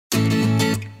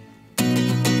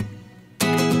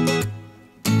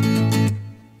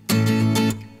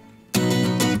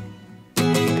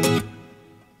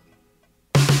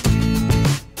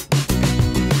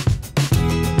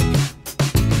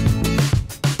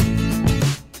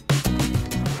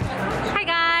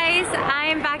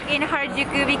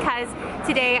Harajuku because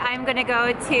today I'm gonna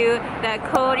go to the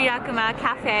Korilakkuma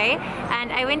Cafe,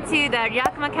 and I went to the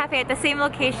Rilakkuma Cafe at the same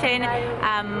location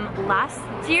last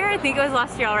year. I think it was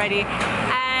last year already,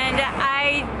 and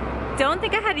I don't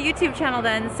think I had a YouTube channel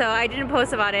then, so I didn't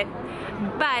post about it.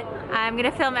 But I'm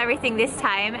gonna film everything this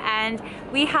time, and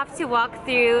we have to walk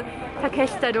through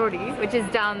Cutest, which is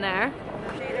down there.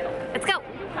 Let's go!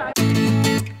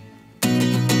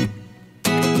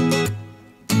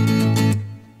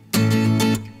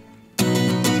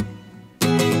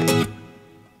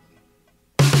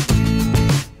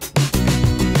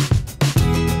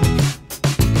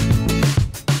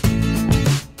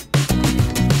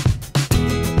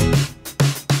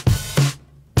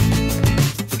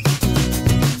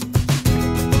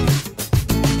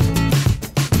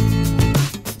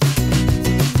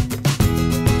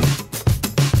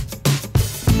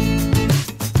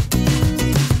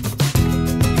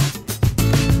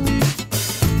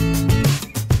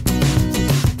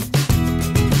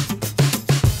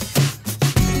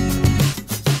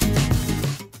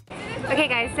 Okay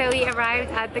guys, so we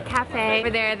arrived at the cafe. Over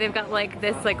there they've got like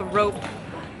this rope,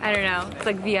 I don't know, it's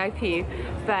like VIP.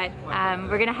 But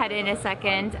we're gonna head in a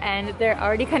second, and they're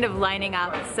already kind of lining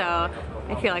up, so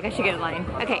I feel like I should get in line.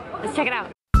 Okay, let's check it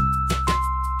out.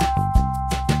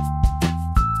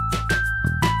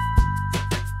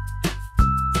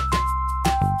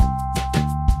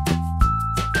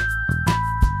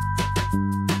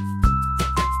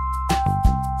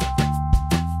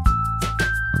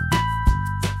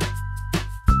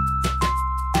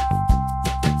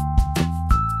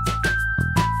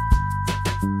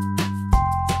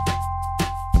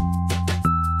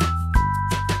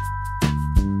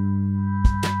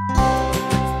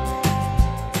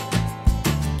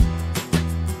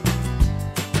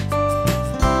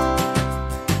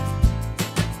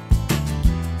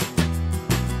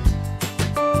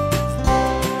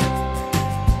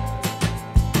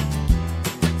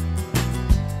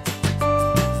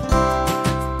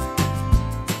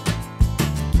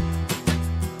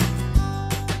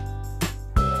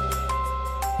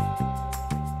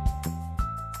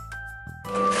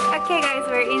 Okay guys,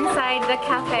 we're inside the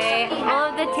cafe. All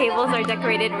of the tables are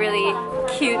decorated really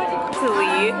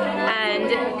cutely, and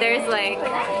there's like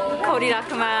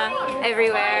Korilakkuma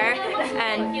everywhere,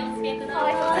 and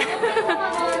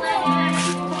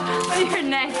your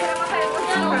neck.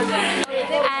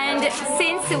 And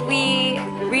since we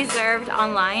reserved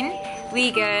online,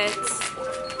 we get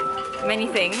many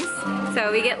things.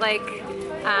 So we get like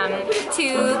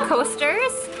 2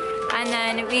 coasters, and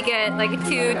then we get like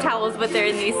 2 towels, but they're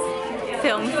in these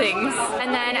film things.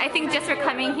 And then I think just for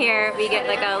coming here, we get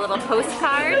like a little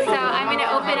postcard. So I'm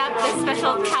gonna open up the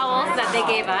special towels that they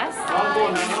gave us.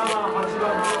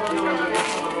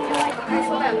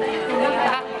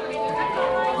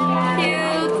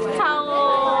 Cute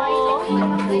towel.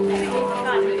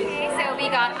 So we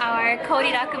got our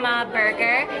Korilakkuma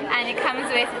burger, and it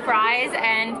comes with fries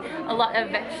and a lot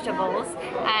of vegetables.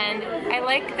 And I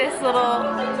like this little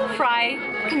fry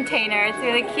container, it's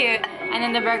really cute. And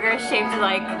then the burger is shaped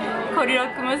like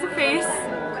Korilakkuma's face.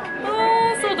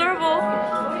 Oh, so adorable.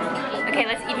 Okay,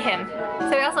 let's eat him.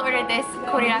 So we also ordered this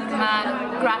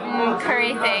Korilakkuma gratin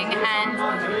curry thing, and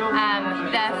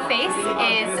the face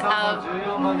is of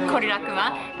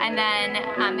Korilakkuma, and then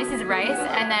this is rice,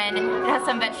 and then it has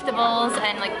some vegetables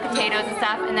and like potatoes and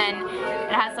stuff, and then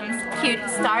it has some cute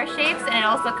star shapes, and it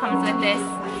also comes with this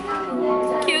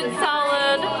cute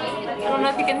salad. I don't know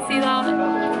if you can see that.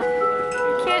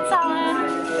 Cute salad.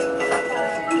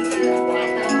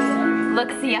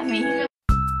 Looks yummy.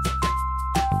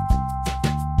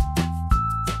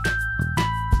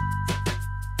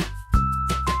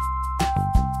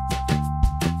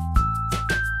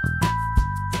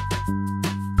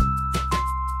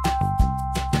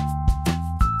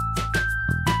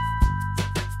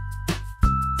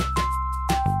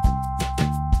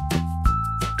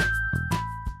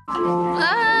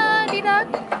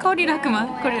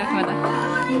 Korilakkuma da.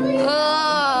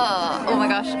 Oh my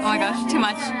gosh, too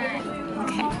much.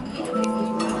 Okay.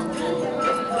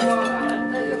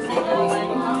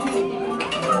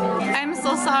 I'm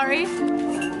so sorry.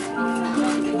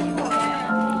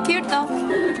 Cute though.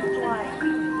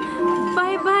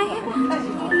 Bye bye.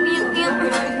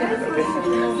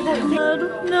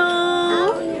 No.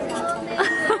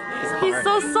 He's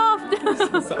so soft.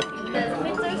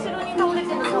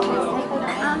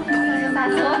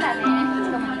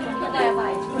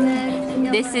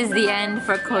 This is the end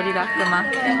for Korilakkuma.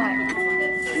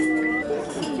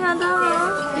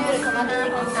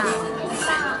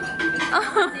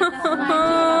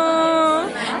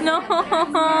 No,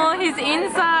 his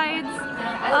insides.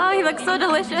 Oh, he looks so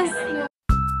delicious.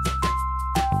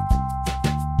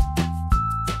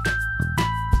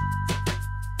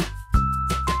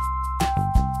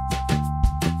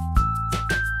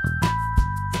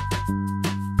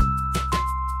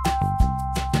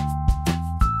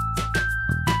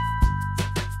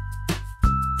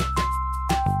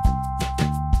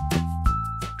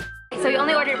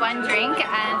 one drink,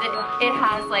 and it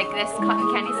has like this cotton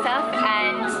candy stuff,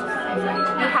 and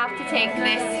you have to take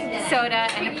this soda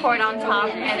and pour it on top,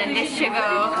 and then this should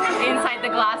go inside the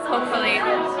glass, hopefully.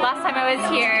 Last time I was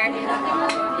here,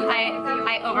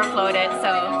 I overflowed it,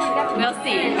 so we'll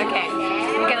see. Okay,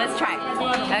 let's try.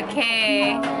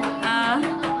 Okay.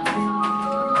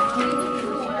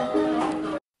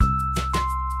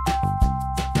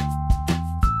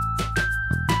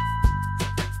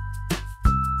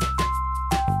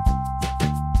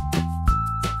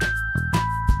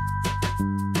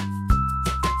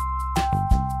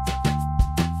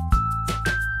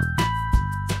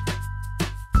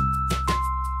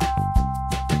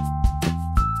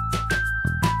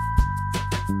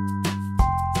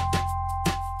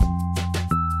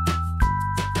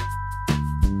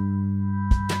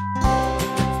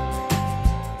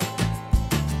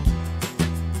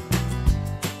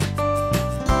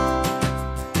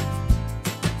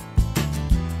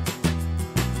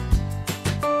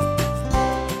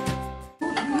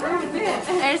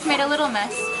 I just made a little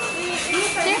mess.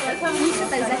 This is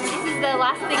the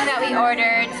last thing that we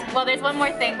ordered. Well, there's one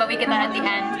more thing, but we get that at the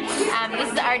end. This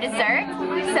is our dessert.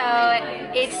 So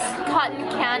it's cotton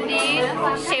candy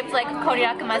shaped like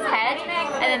Korirakkuma's head.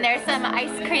 And then there's some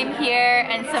ice cream here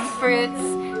and some fruits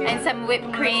and some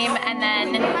whipped cream and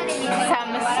then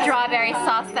some strawberry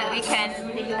sauce that we can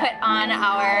put on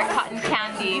our cotton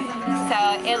candy.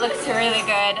 So it looks really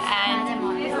good and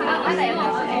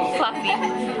fluffy.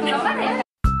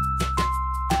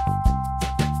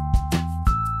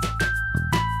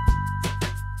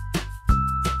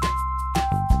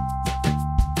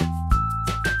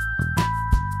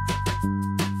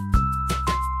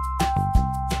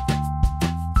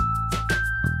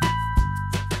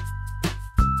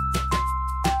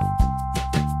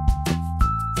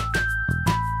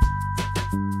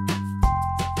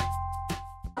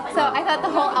 So I thought the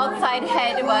whole outside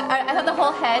head was, I thought the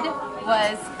whole head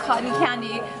was cotton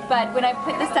candy, but when I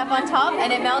put the stuff on top and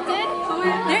it melted,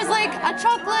 there's like a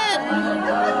chocolate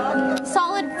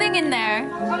solid thing in there.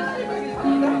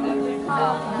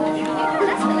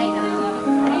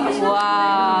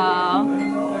 Wow,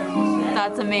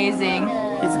 that's amazing.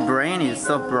 His brain is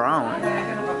so brown.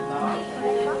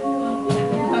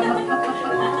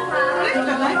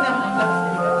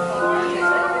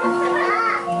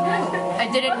 I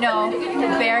didn't know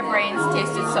bear brains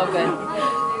tasted so good.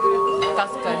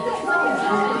 That's good.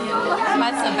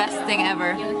 That's the best thing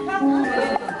ever.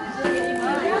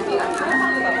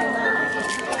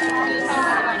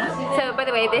 So by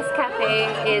the way, this cafe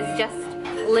is just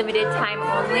limited time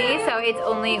only, so it's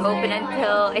only open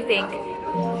until I think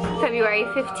February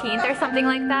 15th or something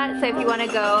like that. So if you want to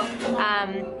go, I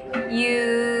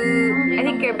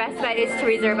think your best bet is to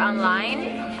reserve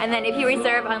online. And then if you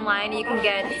reserve online, you can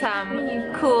get some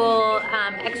cool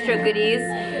extra goodies.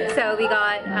 So we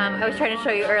got, I was trying to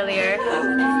show you earlier,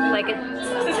 like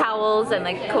towels and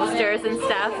like coasters and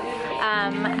stuff.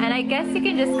 And I guess you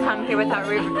can just come here without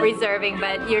reserving,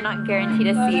 but you're not guaranteed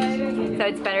a seat. So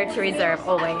it's better to reserve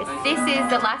always. This is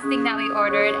the last thing that we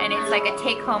ordered, and it's like a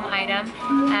take-home item.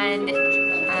 And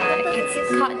it's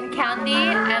cotton candy,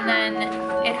 and then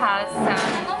it has some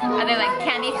other like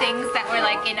candy things that were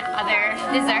like in other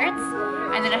desserts.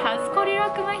 And then it has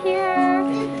Korilakkuma here.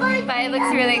 But it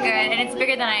looks really good, and it's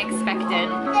bigger than I expected.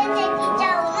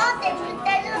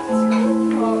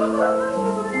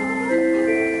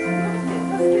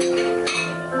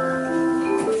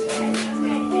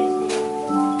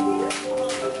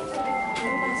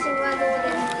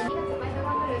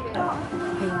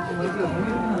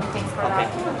 Thanks for that.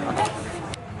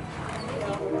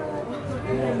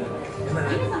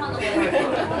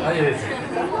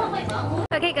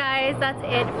 Okay guys, that's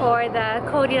it for the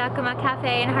Korilakkuma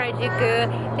Cafe in Harajuku.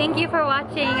 Thank you for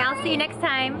watching. I'll see you next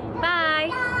time. Bye!